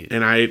right.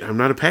 And I'm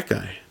not a pet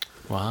guy.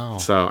 Wow.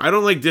 So I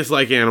don't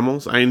dislike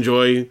animals. I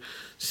enjoy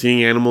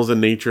seeing animals in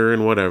nature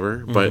and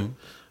whatever, but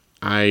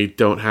I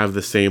don't have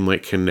the same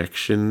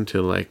connection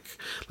to like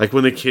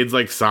when the kid's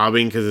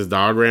sobbing because his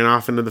dog ran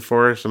off into the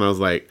forest, and I was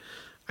like,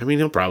 I mean,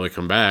 he'll probably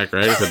come back,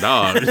 right? It's a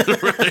dog.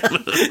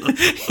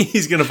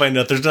 He's gonna find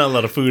out there's not a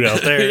lot of food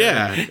out there.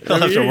 Yeah. He'll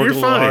have to work a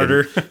little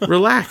harder.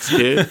 Relax,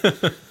 kid.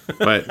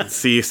 But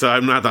see, so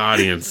I'm not the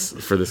audience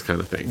for this kind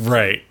of thing.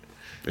 Right.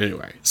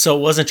 Anyway. So it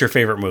wasn't your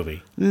favorite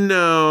movie.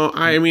 No,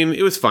 I mean,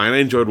 it was fine. I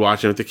enjoyed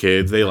watching it with the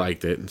kids. They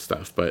liked it and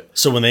stuff. But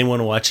So when they want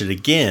to watch it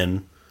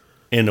again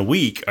in a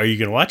week, are you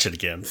going to watch it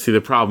again? see,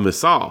 the problem is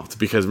solved.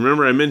 Because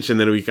remember I mentioned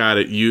that we got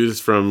it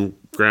used from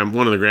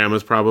one of the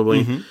grandmas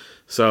probably. Mm-hmm.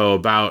 So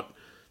about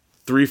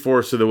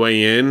 3/4 of the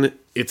way in,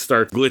 it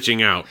starts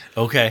glitching out.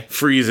 Okay.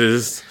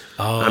 Freezes.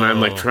 And I'm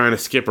like trying to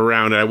skip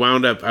around it.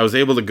 I was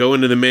able to go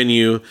into the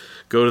menu,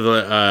 go to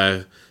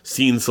the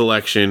scene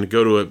selection,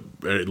 go to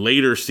a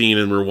later scene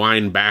and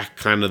rewind back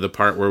kind of the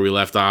part where we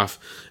left off.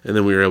 And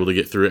then we were able to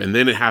get through it. And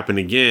then it happened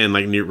again,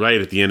 like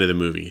right at the end of the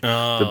movie.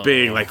 The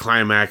big like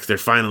climax. They're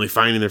finally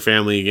finding their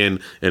family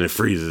again and it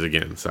freezes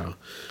again. So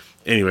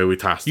anyway, we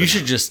tossed it. You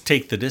should just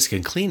take the disc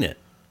and clean it.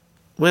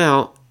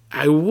 Well,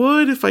 I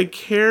would if I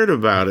cared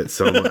about it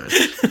so much.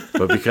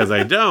 But because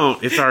I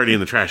don't, it's already in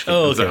the trash can.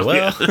 Oh, okay. So, Well,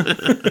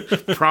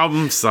 yeah.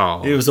 Problem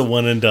solved. it was a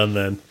one and done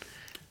then.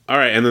 All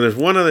right, and then there's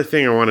one other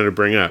thing I wanted to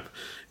bring up.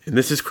 And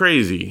this is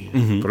crazy,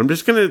 but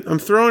I'm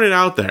throwing it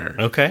out there.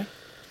 Okay.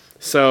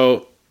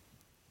 So,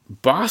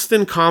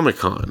 Boston Comic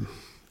Con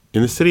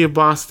in the city of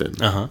Boston,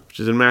 which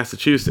is in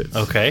Massachusetts,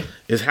 Okay.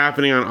 is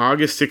happening on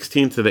August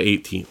 16th to the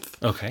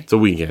 18th. Okay. It's a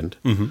weekend.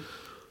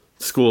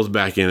 School's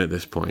back in at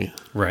this point.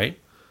 Right.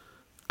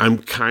 I'm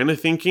kind of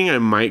thinking I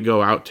might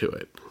go out to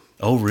it.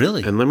 Oh,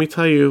 really? And let me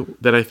tell you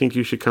that I think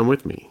you should come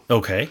with me.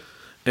 Okay.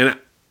 And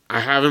I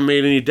haven't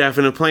made any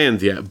definite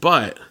plans yet,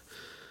 but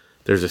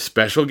there's a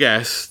special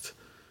guest.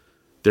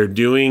 They're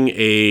doing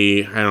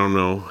I don't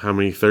know how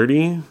many,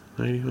 30,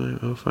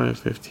 95, 05,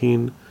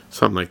 15,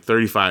 something like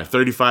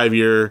 35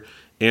 year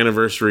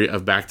anniversary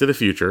of Back to the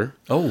Future.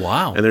 Oh,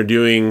 wow. And they're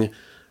doing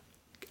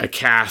a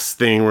cast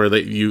thing where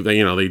they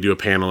do a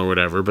panel or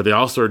whatever, but they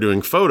also are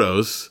doing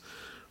photos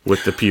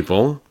with the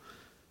people.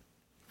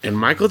 And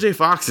Michael J.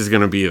 Fox is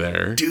going to be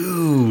there.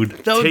 Dude,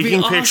 that would be Taking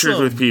awesome. pictures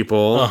with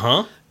people.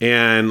 Uh-huh.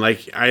 And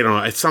like, I don't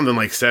know, it's something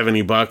like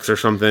 $70 or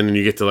something. And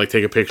you get to like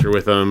take a picture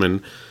with them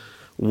and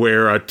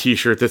wear a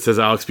t-shirt that says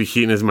Alex B.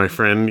 Keaton is my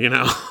friend, you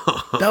know?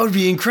 That would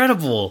be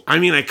incredible. I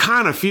mean, I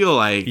kind of feel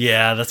like,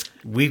 Yeah,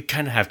 we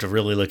kind of have to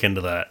really look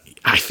into that.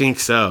 I think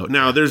so.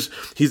 Now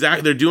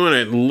they're doing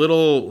a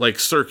little like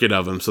circuit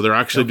of them. So they're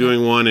actually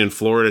doing one in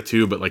Florida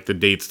too, but like the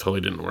dates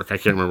totally didn't work. I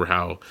can't remember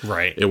how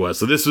Right. it was.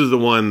 So this was the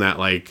one that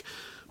like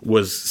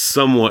was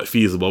somewhat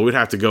feasible. We'd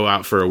have to go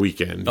out for a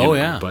weekend. you know,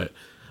 yeah. But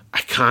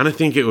I kind of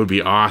think it would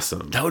be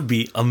awesome. That would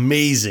be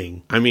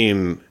amazing. I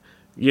mean,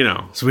 you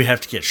know. So we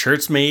have to get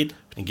shirts made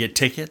and get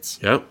tickets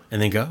Yep.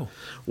 and then go.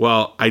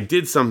 Well, I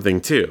did something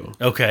too.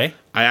 Okay.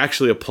 I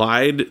actually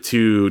applied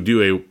to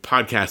do a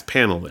podcast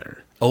panel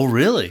there. Oh,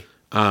 really?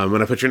 I'm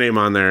going to put your name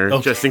on there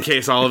just in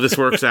case all of this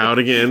works out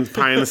again,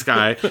 pie in the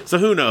sky. So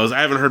who knows? I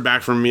haven't heard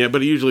back from them yet,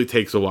 but it usually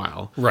takes a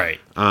while. Right.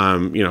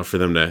 For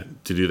them to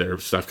do their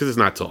stuff because it's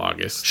not till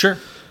August. Sure.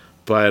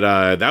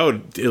 But that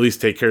would at least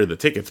take care of the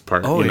tickets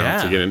part. Oh, To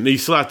get in. You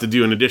still have to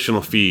do an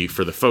additional fee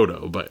for the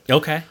photo, but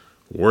Okay.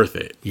 worth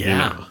it.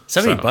 Yeah. You know?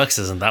 $70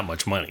 isn't that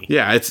much money.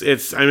 Yeah,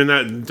 it's. I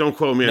mean, don't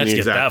quote me on Let's the get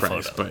exact that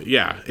price, photo. but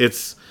yeah,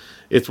 it's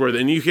worth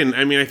it. And you can.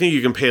 I mean, I think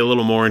you can pay a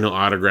little more and he'll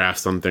autograph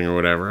something or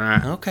whatever.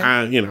 Okay.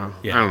 I don't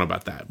know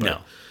about that.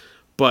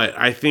 But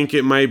I think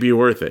it might be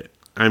worth it.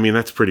 I mean,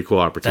 that's a pretty cool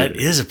That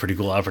opportunity. is a pretty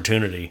cool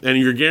opportunity. And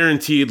you're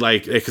guaranteed,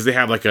 like, because they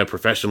have like a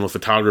professional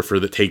photographer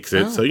that takes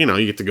it, so you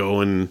get to go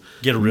and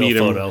Get a real meet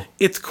 'em. photo.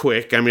 It's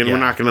quick. I mean, Yeah. we're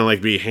not gonna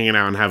like be hanging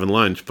out and having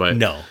lunch, but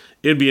No.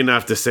 it'd be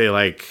enough to say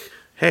like,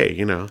 hey,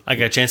 I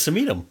got a chance to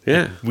meet him.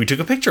 Yeah. We took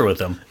a picture with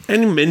him.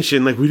 and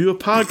mention like we do a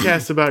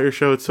podcast about your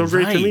show. It's so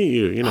great to Right. meet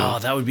you. You know, Oh,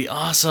 that would be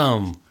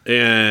awesome.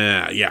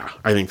 yeah,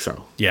 I think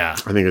so. Yeah.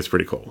 I think it's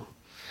pretty cool.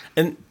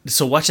 And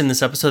so watching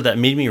this episode, that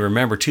made me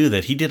remember too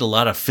that he did a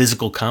lot of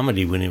physical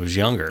comedy when he was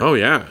younger. Oh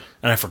yeah.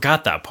 And I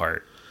forgot that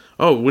part.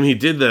 Oh, when he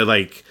did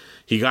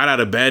he got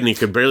out of bed and he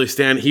could barely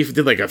stand. He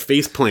did like a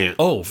face plant.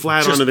 Oh,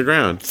 flat just onto the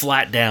ground.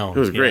 Flat down. It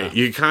was great.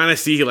 You kind of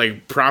see he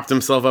like propped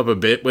himself up a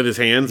bit with his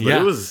hands, but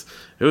Yeah. it was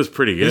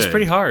pretty good. It was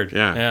pretty hard.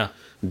 Yeah. Yeah.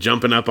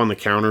 Jumping up on the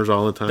counters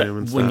all the time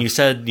and stuff. When you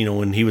said,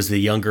 when he was the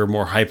younger,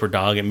 more hyper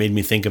dog, it made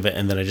me think of it,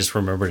 and then I just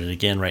remembered it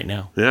again right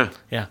now. Yeah.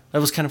 Yeah,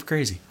 that was kind of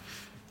crazy.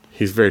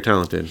 He's very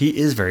talented. He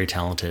is very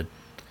talented.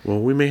 Well,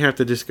 we may have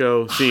to just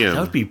go see him.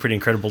 That would be pretty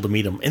incredible to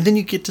meet him. And then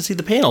you get to see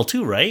the panel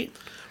too, right?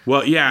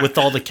 Well, yeah. With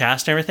all the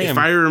cast and everything. If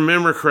I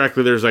remember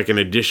correctly, there's like an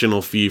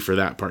additional fee for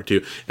that part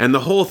too. And the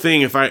whole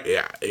thing,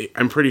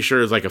 I'm pretty sure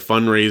is like a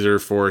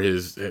fundraiser for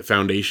his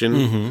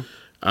foundation.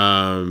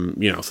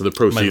 So the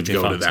proceeds J.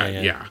 go to Fox,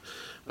 that. yeah.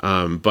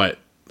 But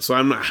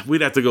so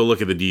we'd have to go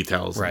look at the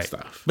details and right.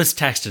 stuff. But it's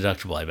tax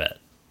deductible, I bet.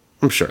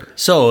 I'm sure.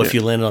 So if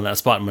you landed on that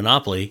spot in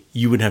Monopoly,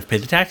 you wouldn't have to pay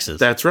the taxes.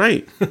 That's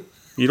right.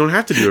 You don't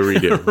have to do a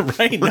redo.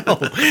 right?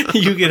 No,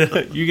 you get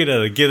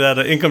a get out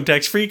of income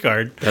tax free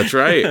card. That's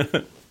right.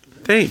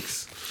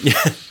 Thanks.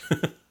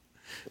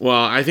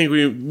 Well, I think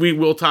we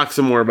will talk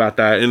some more about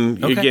that.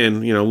 And Okay.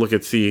 again, look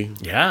at sea.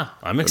 Yeah,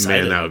 I'm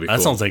excited. that would be That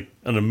cool. sounds like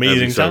an That'd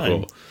amazing be so time.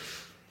 cool.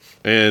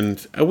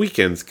 And a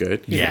weekend's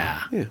good.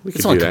 Yeah. Yeah, we It's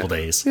could only do a couple that.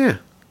 days. Yeah.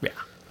 Yeah.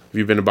 Have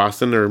you been to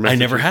Boston or I Massachusetts?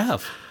 never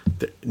have.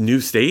 The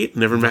new state?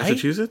 Never Right?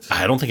 Massachusetts?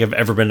 I don't think I've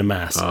ever been to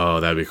Mass. Oh,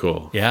 that'd be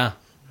cool. Yeah.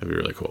 That'd be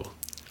really cool.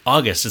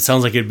 August. It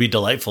sounds like it'd be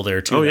delightful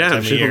there too. Oh, that yeah. time I'm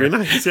of sure year. it'll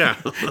be nice. Yeah.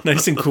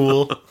 Nice and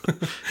cool.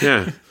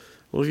 Yeah.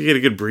 Well, you get a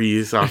good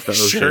breeze off the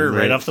ocean. Sure,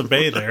 right off the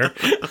bay there.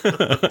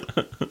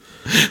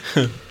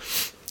 Can't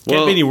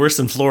Well- be any worse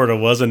than Florida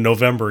was in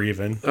November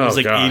even. It was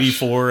like gosh.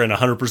 84 and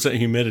 100%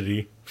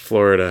 humidity.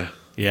 Florida.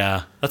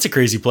 Yeah. That's a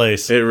crazy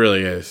place. It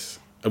really is.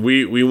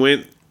 We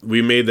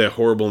made the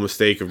horrible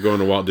mistake of going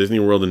to Walt Disney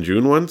World in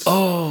June once.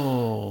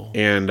 Oh.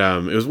 And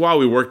it was while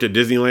we worked at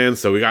Disneyland,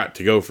 so we got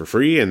to go for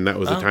free, and that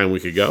was the time we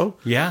could go.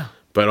 Yeah.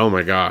 But oh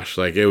my gosh,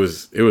 like it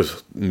was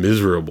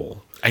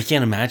miserable. I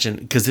can't imagine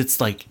because it's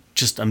like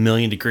just a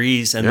million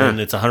degrees and Yeah. then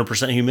it's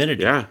 100%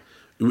 humidity. Yeah.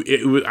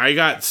 I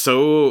got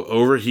so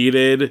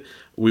overheated.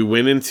 We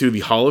went into the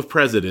Hall of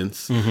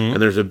Presidents,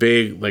 and there's a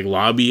big like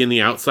lobby in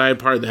the outside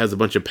part that has a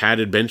bunch of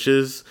padded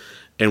benches.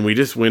 And we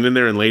just went in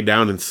there and laid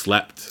down and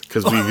slept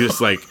because we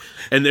just like,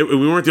 and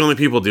we weren't the only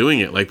people doing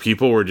it. Like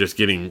people were just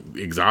getting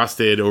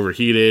exhausted,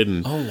 overheated,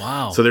 and Oh,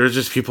 wow. so there was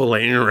just people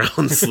laying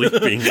around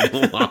sleeping in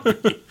the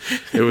lobby.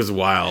 It was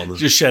wild.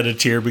 Just shed a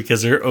tear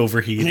because they're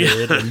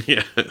overheated. And,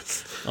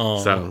 Yes.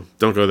 So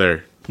don't go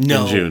there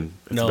no. in June.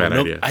 It's a bad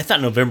idea. I thought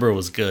November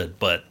was good,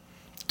 but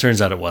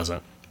turns out it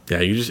wasn't. Yeah,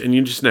 you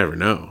just never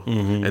know.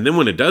 And then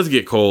when it does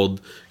get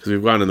cold, because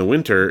we've gone in the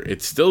winter,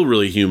 it's still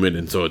really humid,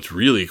 and so it's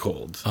really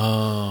cold.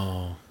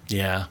 Oh,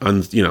 yeah.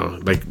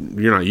 Like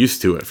you're not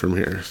used to it from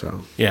here.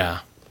 So Yeah.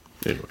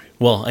 anyway,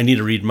 Well, I need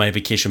to read my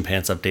vacation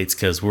pants updates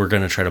because we're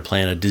going to try to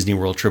plan a Disney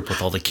World trip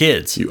with all the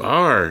kids. you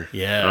are.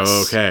 Yes.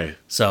 Okay.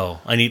 So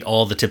I need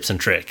all the tips and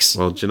tricks.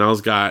 Well,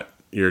 Janelle's got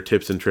your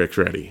tips and tricks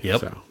ready. Yep.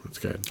 So that's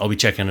good. I'll be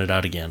checking it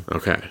out again.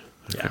 Okay.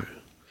 Yeah.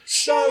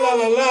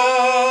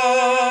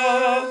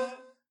 Sha-la-la-la.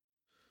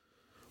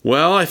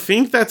 Well, I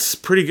think that's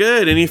pretty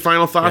good. Any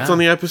final thoughts Yeah. on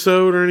the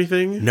episode or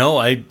anything? No,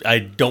 I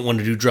don't want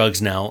to do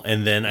drugs now,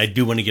 and then I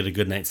do want to get a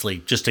good night's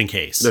sleep just in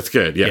case. That's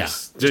good. Yes. Yeah.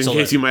 Just Just in to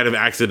case let- you might have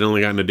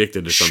accidentally gotten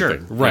addicted to sure.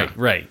 something. Right, Yeah.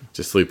 right.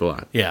 Just sleep a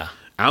lot. Yeah.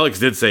 Alex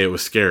did say it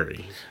was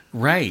scary.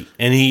 Right.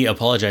 And he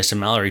apologized to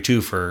Mallory too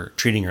for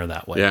treating her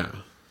that way. Yeah.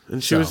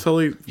 And she So, was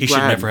totally He should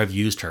glad. never have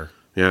used her.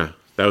 Yeah.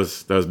 That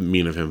was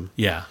mean of him.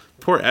 Yeah.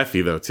 Poor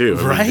Effie though too. I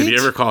mean, Right? did you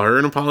ever call her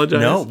and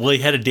apologize? No, well, he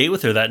had a date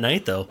with her that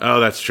night though, Oh,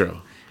 that's true.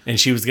 and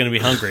she was going to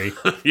be hungry.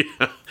 Yeah,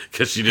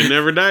 because she didn't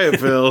ever diet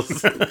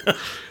pills.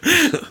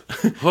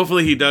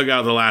 Hopefully, he dug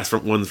out the last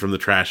ones from the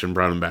trash and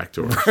brought them back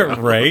to her.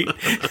 Right?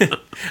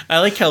 I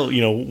like how,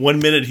 1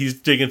 minute he's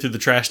digging through the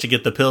trash to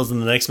get the pills,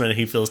 and the next minute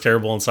he feels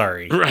terrible and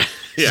sorry. Right?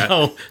 Yeah,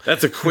 So-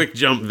 that's a quick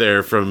jump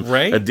there from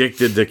Right?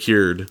 addicted to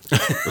cured.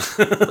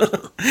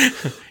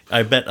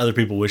 I bet other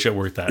people wish it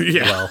worked that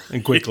well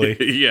and quickly.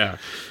 Yeah,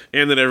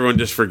 and then everyone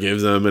just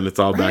forgives them, and it's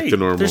all back to Right.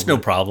 normal. There's no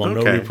problem,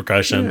 no Okay.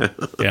 repercussion.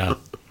 Yeah.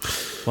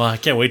 Well, I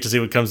can't wait to see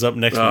what comes up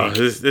next Oh, week.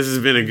 this has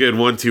been a good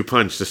 1-2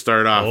 punch to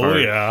start off Oh,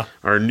 yeah.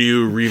 our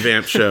new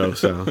revamped show.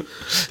 So,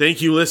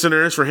 thank you,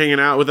 listeners, for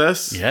hanging out with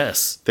us.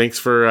 Yes. Thanks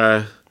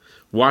for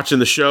watching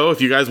the show.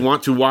 If you guys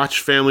want to watch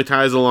Family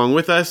Ties along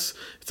with us,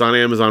 it's on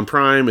Amazon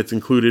Prime. It's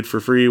included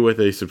for free with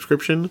a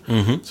subscription.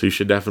 So you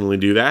should definitely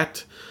do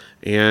that.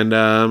 And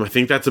I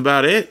think that's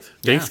about it.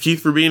 Thanks, Yeah.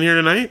 Keith, for being here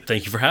tonight.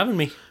 Thank you for having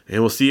me.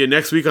 And we'll see you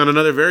next week on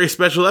another very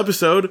special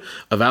episode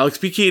of Alex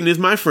P. Keaton is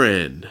My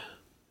Friend.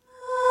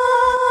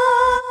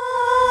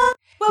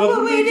 What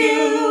would we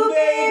do,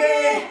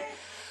 baby,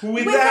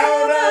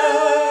 without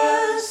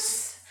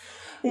us?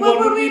 What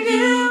would we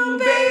do,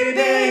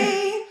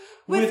 baby,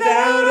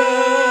 without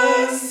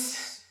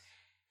us?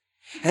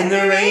 And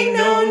there ain't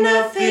no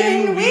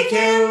nothing we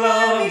can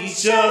love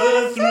each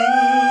other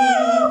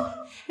through.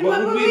 And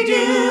what would we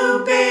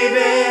do,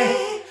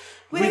 baby,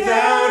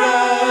 without